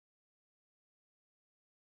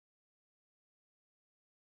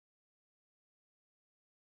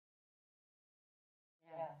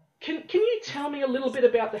Can you tell me a little bit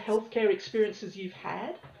about the healthcare experiences you've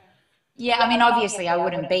had? Yeah, I mean, obviously, I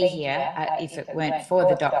wouldn't be here if it weren't for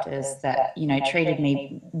the doctors that treated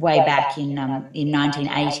me way back in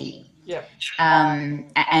 1980 Yeah. and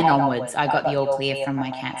onwards. I got the all clear from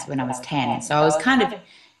my cancer when I was 10, so I was kind of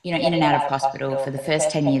in and out of hospital for the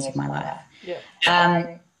first 10 years of my life.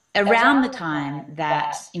 Yeah. Around the time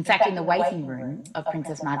that, in fact, in the waiting room of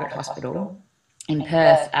Princess Margaret Hospital in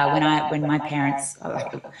Perth, when my parents,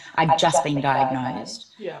 I'd just been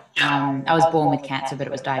diagnosed. Yeah. I was born with cancer, but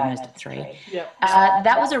it was diagnosed at 3. Yeah.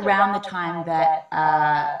 That was around the time that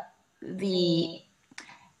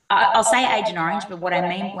I'll say Agent Orange, but what I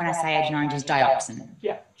mean when I say Agent Orange is dioxin.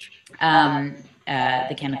 Yeah.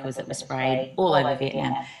 The chemicals that were sprayed all over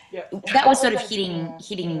Vietnam. Yeah. That was sort of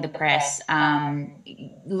hitting the press. A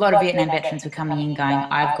lot of Vietnam veterans were coming in going,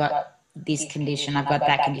 I've got this condition, I've got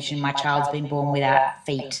that condition, my child's been born without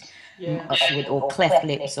feet, Yeah. or cleft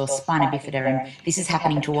lips or spina bifida, and this is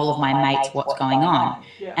happening to all of my mates, what's going on?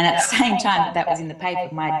 Yeah. And at the same time that was in the paper,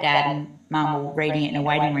 my dad and mum were reading it in a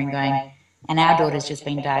waiting room going, and our daughter's just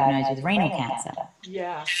been diagnosed with renal cancer.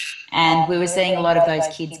 Yeah. And we were seeing a lot of those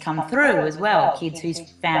kids come through as well, kids whose whose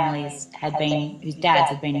dads had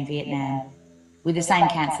been in Vietnam with the same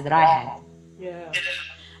cancer that I had. Yeah.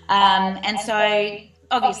 And so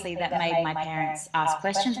obviously that made my parents ask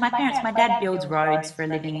questions. My dad builds roads for a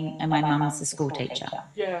living and my mum's a school teacher.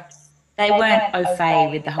 Yeah. They weren't au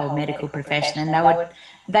fait with the whole medical profession, and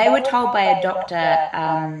they were told by a doctor,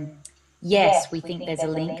 yes, we think there's a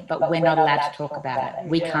link, but we're not allowed to talk about it.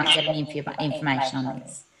 We can't get any information on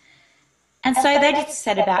this. And so they just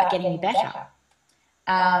set about getting better.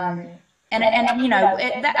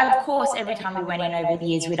 Of course, every time we went in over the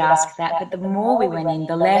years, we'd ask that, but the more we went in,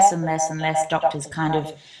 the less and less and less doctors kind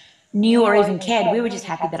of knew or even cared. We were just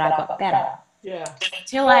happy that I got better. Yeah.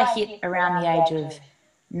 Till I hit around the age of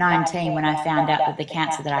 19 when I found out that the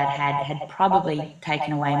cancer that I'd had probably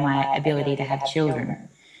taken away my ability to have children.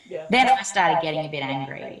 Yeah. Then I started getting a bit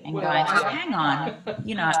angry and going, oh, hang on,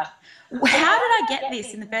 how did I get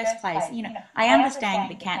this in the first place? I understand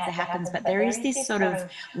that cancer happens, but there is this sort of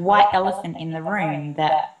white elephant in the room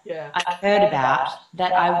that I've heard about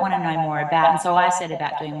that I want to know more about. And so I set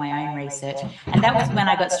about doing my own research. And that was when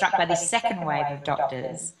I got struck by this second wave of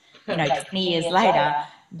doctors, 20 years later,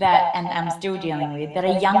 and I'm still dealing with, that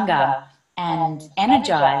are younger and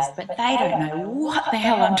energised, but they don't know what the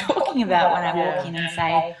hell I'm talking about when I walk in and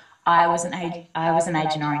say, I was an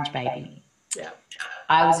Agent Orange baby. Yeah.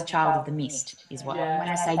 I was a child of the mist, is what. When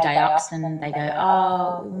I say dioxin, they go,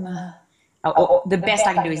 the best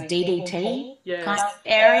I can do is DDT kind of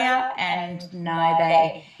area, and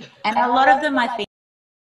and a lot of them I think,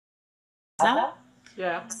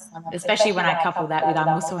 especially when I couple that with I'm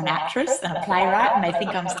also an actress and a playwright, and they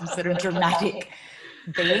think I'm some sort of dramatic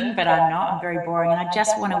being, but I'm not. I'm very boring, and I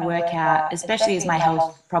just want to work out, especially as my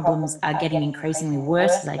health problems are getting increasingly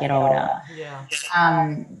worse as I get older. Yeah.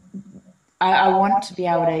 I want to be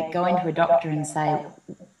able to go into a doctor and say,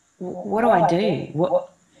 what do I do?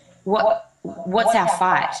 What's our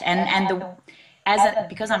fight?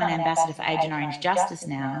 Because I'm an ambassador for Agent Orange Justice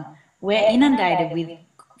now, we're inundated with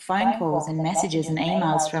phone calls and messages and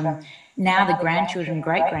emails from now the grandchildren,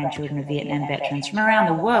 great-grandchildren of Vietnam veterans from around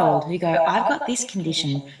the world who go, I've got this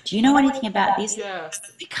condition. Do you know anything about this? Yeah.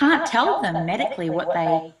 We can't tell them medically what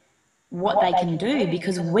they can do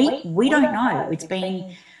because we don't know. It's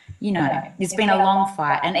been a long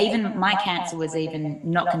fight, and even my cancer was even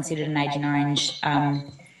not considered an Agent Orange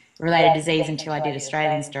related disease until I did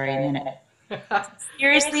Australian Story, and then it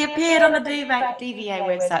seriously appeared on the DVA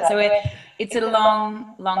website. So it's a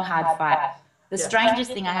long, hard fight. The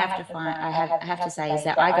strangest thing I have to say is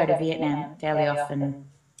that I go to Vietnam fairly often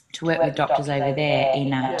to work with doctors over there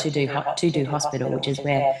in to do hospital, which is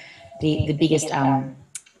where the biggest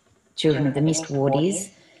children of the mist ward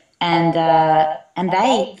is. And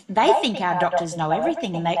they think our doctors know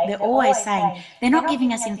everything, and they're always saying, they're not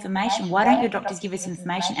giving us information. Why don't your doctors give us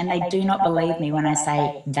information? And they do not believe me when I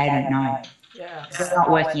say they don't know. Yeah. They're not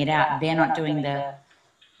working it out. They're not doing they're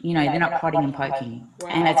not prodding and poking. Wow.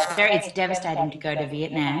 And it's devastating to go to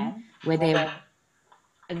Vietnam where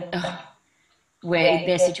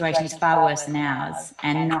their situation is far worse than ours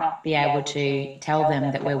and not be able to tell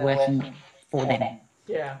them that we're working for them.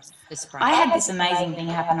 Yeah. I had this amazing thing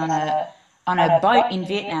happen on a boat in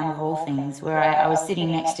Vietnam, of all things, where I was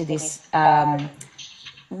sitting next to this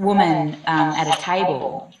woman at a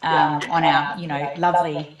table on our,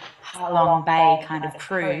 lovely Ha Long Bay kind of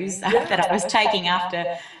cruise that I was taking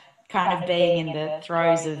after kind of being in the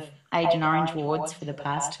throes of Agent Orange wards for the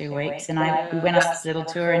past 2 weeks. And we went on this little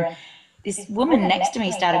tour, and this woman next to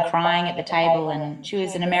me started crying at the table, and she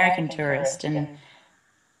was an American tourist, and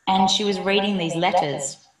she was reading these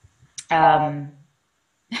letters.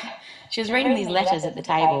 She was reading these letters at the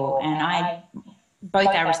table, and both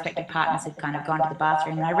our respective partners had kind of gone to the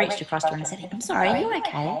bathroom, and I reached across to her and I said, "I'm sorry, are you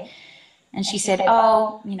okay?" And she said,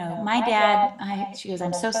 "Oh, you know, my dad," she goes,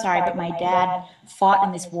 "I'm so sorry, but my dad fought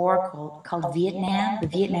in this war called Vietnam, the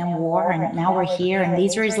Vietnam War, and now we're here, and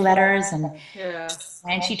these are his letters." And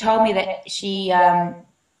she told me that he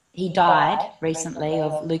died recently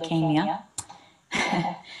of leukemia,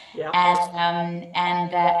 and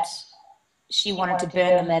that she wanted to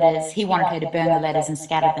burn the letters. He wanted her to burn the letters and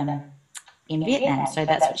scatter them in Vietnam. So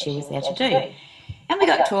that's what she was there to do. And we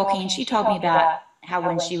got talking, and she told me about how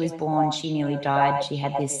when she was born, she nearly died. She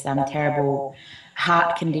had this terrible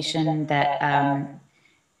heart condition that,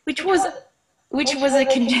 which was a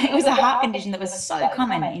heart condition that was so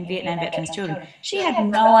common in Vietnam veterans' children. She had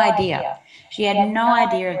no idea. She had no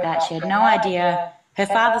idea of that. She had no idea. Her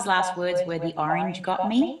father's last words were, "The orange got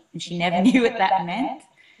me," and she never knew what that meant.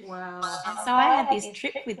 Wow. And so I had this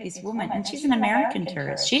trip with this woman, and she's an American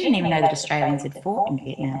tourist. She didn't even know that Australians had fought in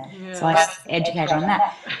Vietnam. Yeah. So I educated her on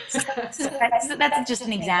that. So that's just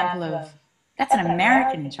an example of, that's an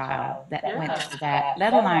American child that went through that,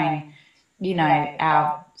 let alone, you know,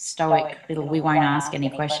 our stoic little "we won't ask any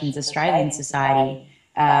questions" Australian society.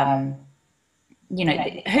 You know,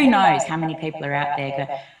 who knows how many people are out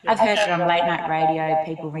there. I've heard it on late night radio,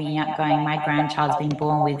 people ringing up going, "My grandchild's been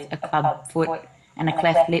born with a club foot and a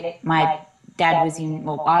cleft lip. My dad was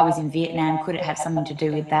I was in Vietnam. Could it have something to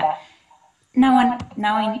do with that?" No one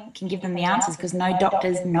can give them the answers because no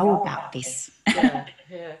doctors know about this. Yeah.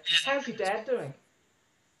 How's your dad doing?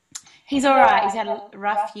 He's all right. He's had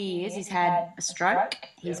rough years. He's had a stroke.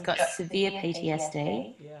 He's got severe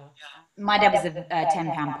PTSD. Yeah. My dad was a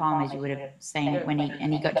 10-pound pom, as you would have seen,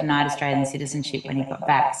 and he got denied Australian citizenship when he got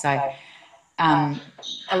back. So a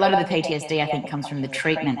lot of the PTSD, I think, comes from the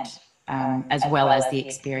treatment as well as the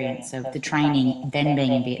experience of the training, then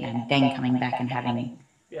being in Vietnam, then coming back and having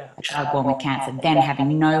a child born with cancer, then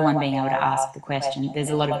having no one being able to ask the question. There's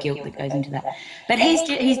a lot of guilt that goes into that. But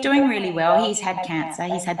he's doing really well. He's had cancer.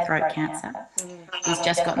 He's had throat cancer. He's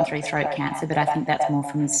just gotten through throat cancer, but I think that's more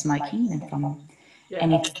from his smoking than from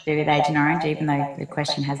anything to do with Agent Orange, even though the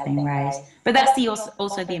question has been raised. But that's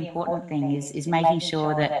also the important thing is making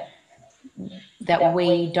sure that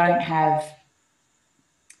we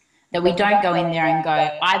don't go in there and go,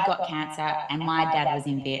 "I've got cancer and my dad was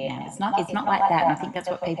in Vietnam." It's not like that, and I think that's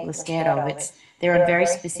what people are scared of. There are very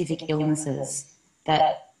specific illnesses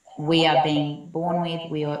that we are being born with,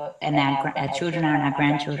 and our children are and our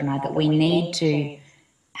grandchildren are, that we need to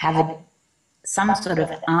have some sort of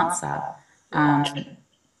answer. And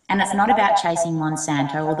it's not about chasing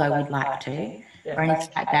Monsanto, although we'd like to, or anything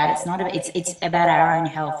like that. It's about our own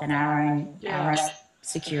health and our own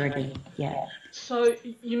security. Yeah. So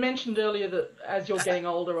you mentioned earlier that as you're getting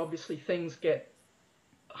older, obviously things get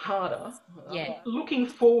harder. Yeah. Looking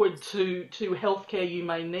forward to healthcare you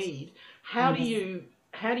may need, how do you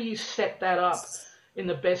set that up in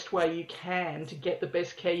the best way you can to get the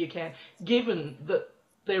best care you can, given that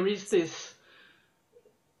there is this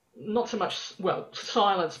not so much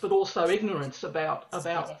silence but also ignorance about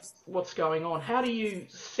what's going on? How do you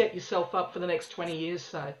set yourself up for the next 20 years,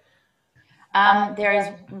 say? There is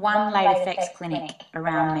one late effects clinic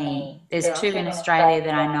around me. There's two in Australia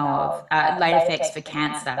that I know of. Late effects for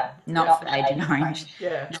cancer, not for Agent Orange,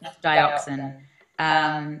 dioxin.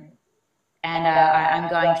 And I'm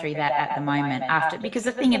going through that at the moment. Because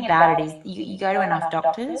the thing about it is you go to enough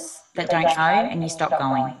doctors that don't know and you stop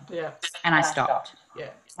going. Yeah. And I stopped. Yeah.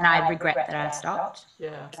 And I regret that I stopped.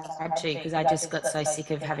 Yeah. I had to, because I just got so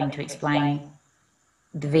sick of having to explain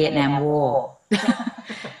the Vietnam War.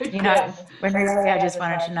 You know, when really I just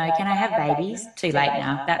wanted to know, can I have babies? Too late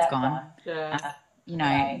now. That's gone. Yeah. You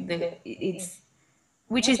know,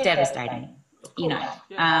 which is devastating. You know.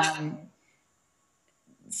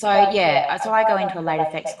 So I go into a late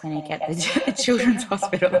effects clinic at the Children's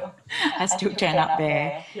Hospital. I still turn up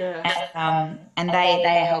there, and they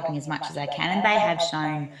are helping as much as they can, and they have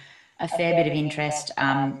shown a fair bit of interest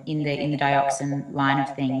in the dioxin line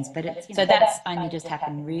of things. But so that's only just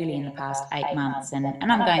happened really in the past 8 months, and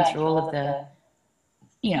I'm going through all of the,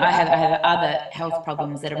 you know, I have other health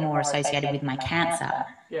problems that are more associated with my cancer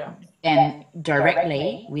than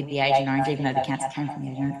directly with the Agent Orange, even though the cancer came from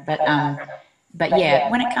the Agent Orange. But yeah,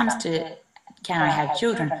 when it comes to can I have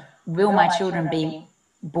children, will my children be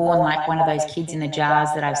born like one of those kids in the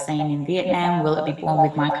jars that I've seen in Vietnam? Will it be born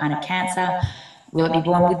with my kind of cancer? Will it be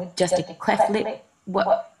born with just a cleft lip?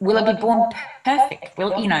 what will it be born perfect?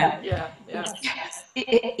 Well, you know, Yeah, yeah.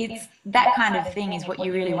 it's that kind of thing is what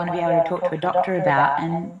you really want to be able to talk to a doctor about,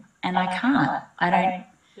 and I can't. I don't.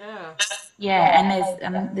 Yeah. Yeah,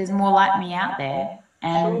 and there's more like me out there,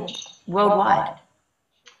 and Sure. worldwide.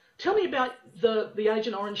 Tell me about the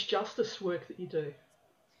Agent Orange Justice work that you do.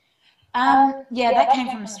 Yeah, that came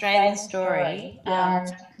from Australian Story. Yeah.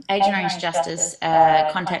 Agent Orange Justice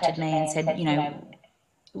contacted me and said, you know,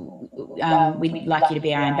 we'd like you to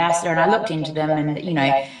be our ambassador. And I looked into them, and you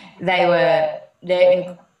know, they're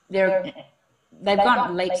they've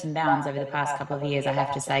gone leaps and bounds over the past couple of years, I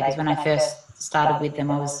have to say, because when I first started with them,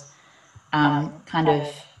 I was kind of,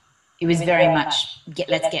 it was very much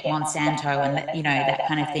let's get Monsanto and you know, that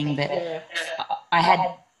kind of thing. But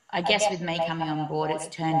Yeah. I guess with me coming on board, it's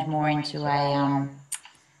turned more into a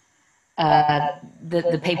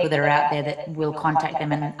the people that are out there that will contact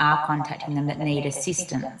them and are contacting them that need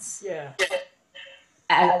assistance. Yeah.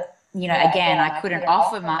 You know, again, I couldn't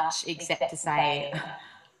offer much except to say,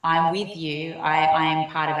 I'm with you. I am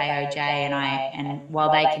part of AOJ, and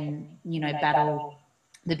while they can, you know, battle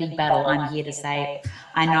the big battle, I'm here to say,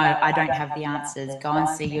 I know I don't have the answers. Go and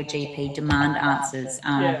see your GP, demand answers,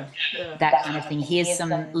 Yeah. that kind of thing. Here's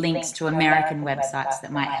some links to American websites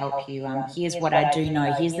that might help you. Here's what I do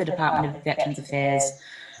know. Here's the Department of Veterans Affairs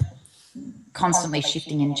constantly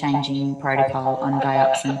shifting and changing protocol on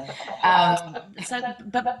dioxin.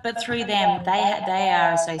 But through them, they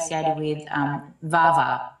are associated with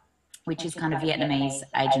VAVA, which is kind of Vietnamese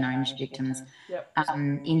Agent Orange victims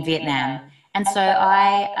in Vietnam. And so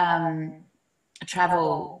I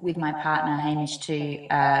travel with my partner Hamish to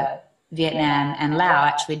Vietnam and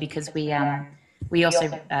Laos, actually, because we also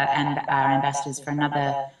and are ambassadors for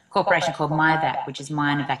another corporation called MyVac, which is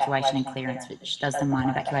Mine Evacuation and Clearance, which does the mine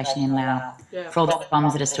evacuation in Laos for all the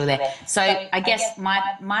bombs that are still there. So I guess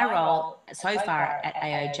my role so far at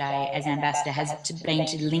AOJ as ambassador has been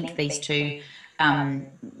to link these two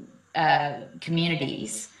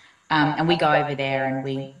communities. And we go over there and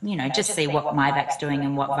we, you know, just see what MyVac's doing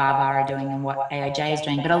and what VAVA are doing and what AOJ is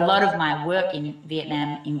doing. But a lot of my work in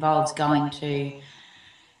Vietnam involves going to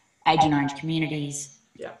Agent Orange communities,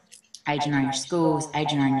 Agent Orange schools,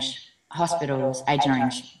 Agent Orange hospitals, Agent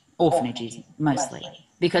Orange orphanages mostly.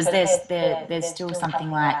 Because there's still something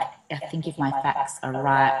like, I think if my facts are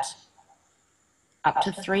right, up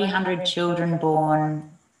to 300 children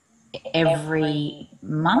born every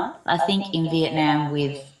month, I think, in Vietnam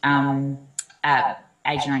with Agent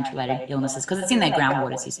Orange-related illnesses, because it's in their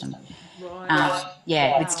groundwater system.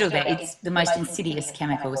 Yeah, it's still there. It's the most insidious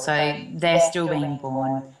chemical, so they're still being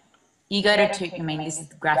born. You go to, I mean, this is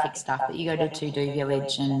graphic stuff, but you go to To Do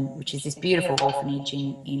Village, which is this beautiful orphanage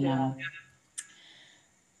in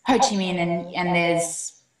Ho Chi Minh, and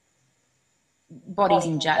there's bodies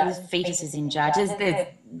in jars, fetuses in jars, there's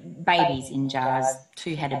babies in jars,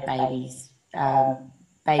 two-headed babies,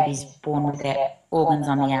 babies born with their organs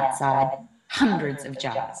on the outside, hundreds of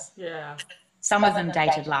jars. Yeah. Some of them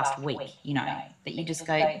dated last week, you know, that you just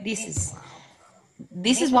go,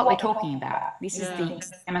 this is what we're talking about. This is the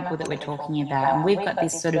chemical that we're talking about. And we've got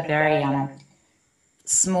this sort of very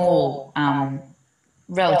small,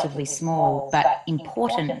 relatively small, but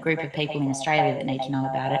important group of people in Australia that need to know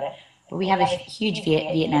about it. But we have a huge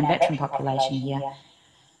Vietnam veteran population here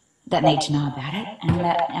that need to know about it,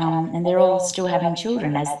 and they're all still having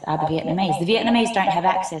children, as are the Vietnamese. The Vietnamese don't have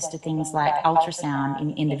access to things like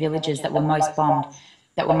ultrasound in the villages that were most bombed,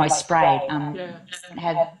 that were most sprayed. Don't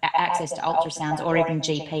have access to ultrasounds or even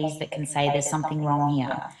GPs that can say there's something wrong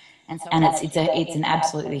here. And it's an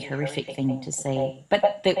absolutely horrific thing to see.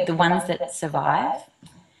 But the ones that survive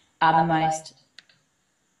are the most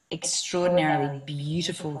extraordinarily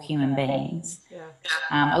beautiful human beings.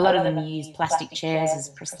 A lot of them use plastic chairs as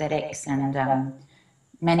prosthetics, and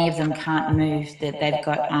many of them can't move. They've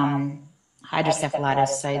got hydrocephalitis,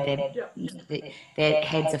 so their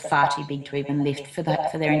heads are far too big to even lift. For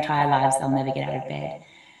their entire lives, they'll never get out of bed.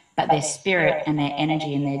 But their spirit and their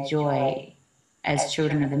energy and their joy as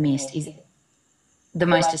children of the mist is the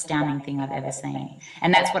most astounding thing I've ever seen.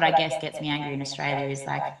 And that's what I guess gets me angry in Australia, is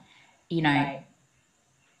like, you know,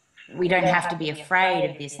 we don't have to be afraid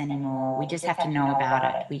of this anymore. We just have to know about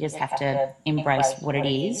it. We just have to embrace what it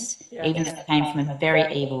is, even if it came from a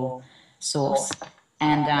very evil source,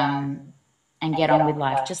 and get on with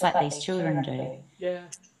life, just like these children do.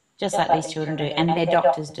 Just like these children do, and their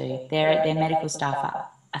doctors do. Their medical staff are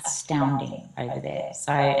astounding over there.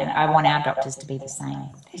 So, and I want our doctors to be the same.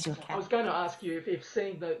 There's your cat. I was going to ask you if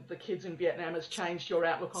seeing the kids in Vietnam has changed your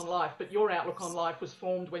outlook on life, but your outlook on life was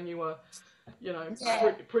formed when you were, you know,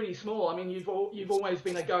 pretty small. I mean, you've always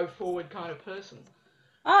been a go forward kind of person.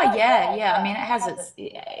 Oh yeah, yeah. I mean,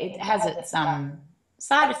 it has its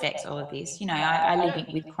side effects. All of this, I live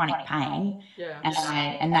Yeah, with chronic pain, yeah,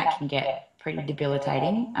 and that can get pretty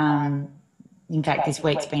debilitating. In fact, this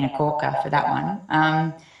week's been a corker for that one.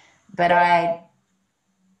 But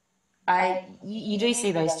you do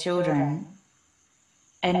see those children,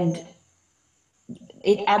 and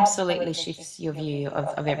it absolutely shifts your view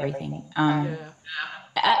of everything. yeah,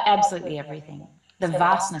 Absolutely everything. The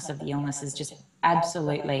vastness of the illness is just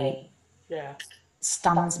absolutely yeah,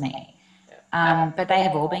 stuns me. yeah. But they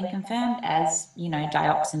have all been confirmed as,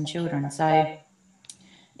 dioxin children. So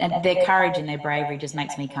and their courage and their bravery just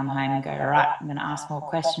makes me come home and go, all right, I'm going to ask more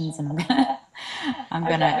questions, and I'm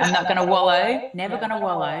not going to wallow, never going to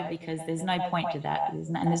wallow, because there's no point to that.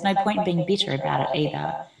 And there's no point in being bitter about it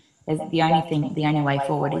either. The only way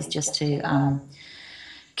forward is just to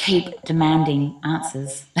keep demanding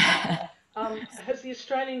answers. Has the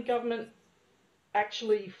Australian government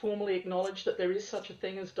actually formally acknowledged that there is such a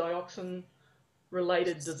thing as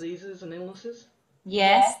dioxin-related diseases and illnesses?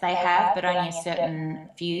 Yes, they have, but only a certain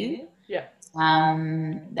few. Yeah.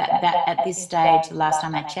 That at this stage, the last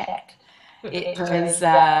time I checked, it was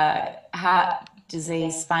heart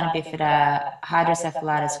disease, spina bifida,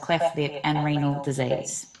 hydrocephalitis, cleft lip, and renal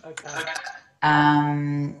disease. Okay.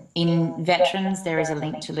 In veterans, there is a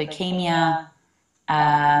link to leukemia,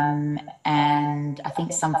 and I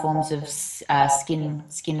think some forms of skin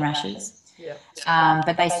rashes. Yeah.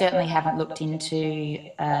 But they certainly haven't looked into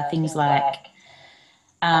things like,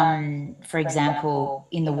 for example,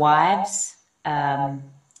 in the wives,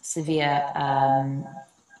 severe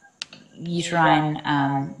uterine,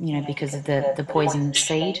 because of the poison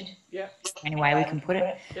seed, Yeah. any way we can put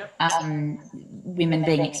it, Yep. women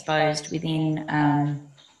being exposed within,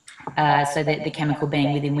 so that the chemical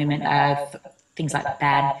being within women, things like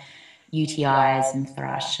bad UTIs and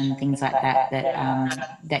thrush and things like that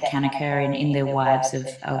can occur in the wives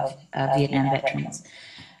of Vietnam veterans.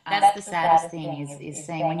 That's the saddest thing is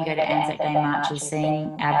seeing, when you go to Anzac Day marches,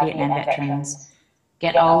 seeing our Vietnam veterans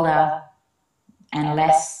get older and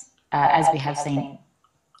less, as we have seen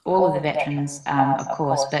all of the veterans, of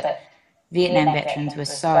course, but Vietnam veterans were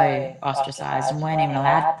so ostracised and weren't even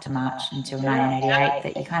allowed to march until 1988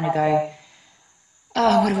 that you kind of go,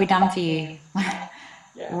 oh, what have we done for you?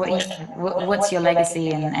 What's your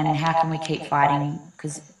legacy, and how can we keep fighting?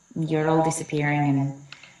 Because you're all disappearing,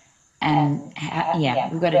 yeah,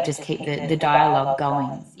 we've got to just keep the dialogue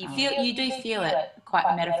going. You do feel it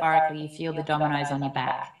quite metaphorically. You feel the dominoes on your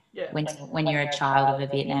back when you're a child of a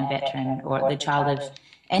Vietnam veteran, or the child of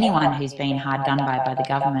anyone who's been hard done by the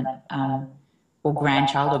government, or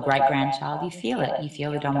grandchild or great grandchild. You feel it. You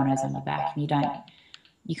feel the dominoes on your back, and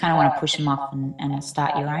you kind of want to push them off and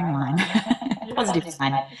start your own line.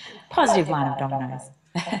 Positive line of dominoes.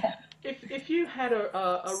 If you had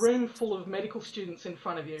a room full of medical students in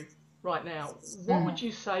front of you right now, what would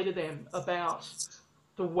you say to them about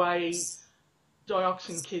the way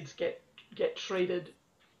dioxin kids get treated?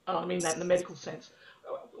 And I mean that in the medical sense.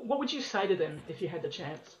 What would you say to them if you had the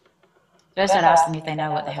chance? First, I'd ask them if they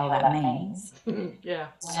know what the hell that means. Yeah.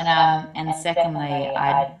 And secondly,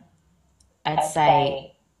 I'd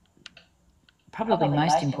say, probably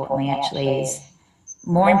most importantly, actually, is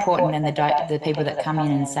more important than the people that come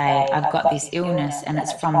in and say, I've got this illness and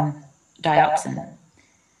it's from dioxin.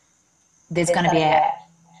 There's going to be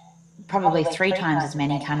probably 3 times as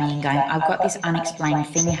many coming and going, I've got this unexplained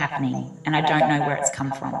thing happening and I don't know where it's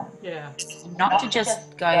come from. Yeah. Not to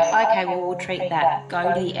just go, okay, well, we'll treat that.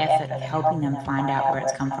 Go to the effort of helping them find out where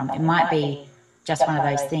it's come from. It might be just one of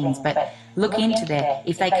those things, but look into that.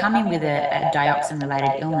 If they come in with a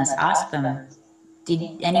dioxin-related illness, ask them, did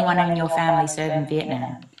anyone in your family serve in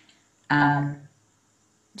Vietnam?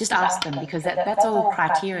 Just ask them, because that's all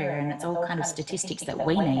criteria and it's all kind of statistics that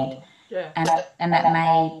we need. Yeah. And that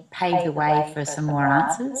may pave the way for some more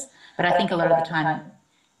answers. But I think a lot of the time,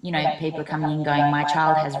 people are coming in going, my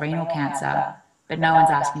child has renal cancer, but no one's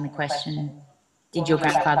asking the question, did your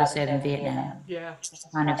grandfather serve in Vietnam? Yeah.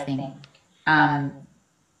 Kind of thing.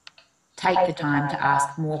 Take the time to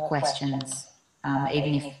ask more questions,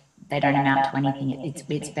 even if they don't amount to anything.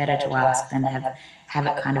 It's better to ask than to have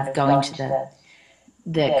it kind of go into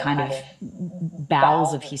the kind of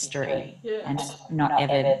bowels of history and not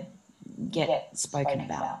ever get spoken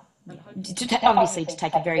about. Obviously, to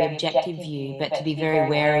take a very objective view, but to be very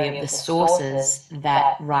wary of the sources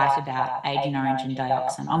that write about Agent Orange and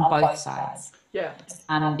dioxin on both sides. Yeah.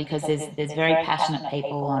 Because there's very passionate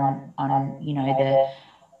people on the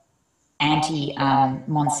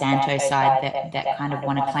anti-Monsanto side that kind of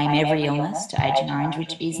want to claim every illness to Agent Orange,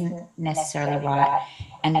 which isn't necessarily right,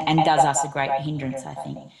 and does us a great hindrance, I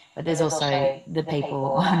think. But there's also the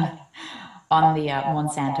people on the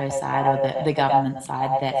Monsanto side or the government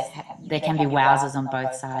side that there can be wowsers on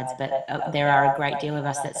both sides, but there are a great deal of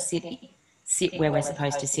us that sit where we're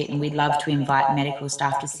supposed to sit, and we'd love to invite medical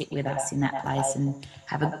staff to sit with us in that place and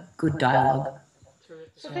have a good dialogue.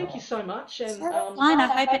 Well, thank you so much. And fine. I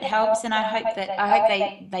hope it helps, and I hope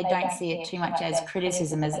they don't see it too much as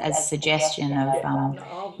criticism, as suggestion of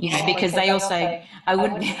because they also I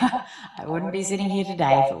wouldn't be sitting here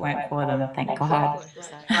today if it weren't for them. Thank God.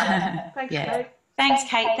 Thanks, Cate. Thanks,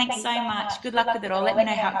 Kate. Thanks so much. Good luck with it all. Let me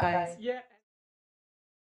know how it goes. Yeah.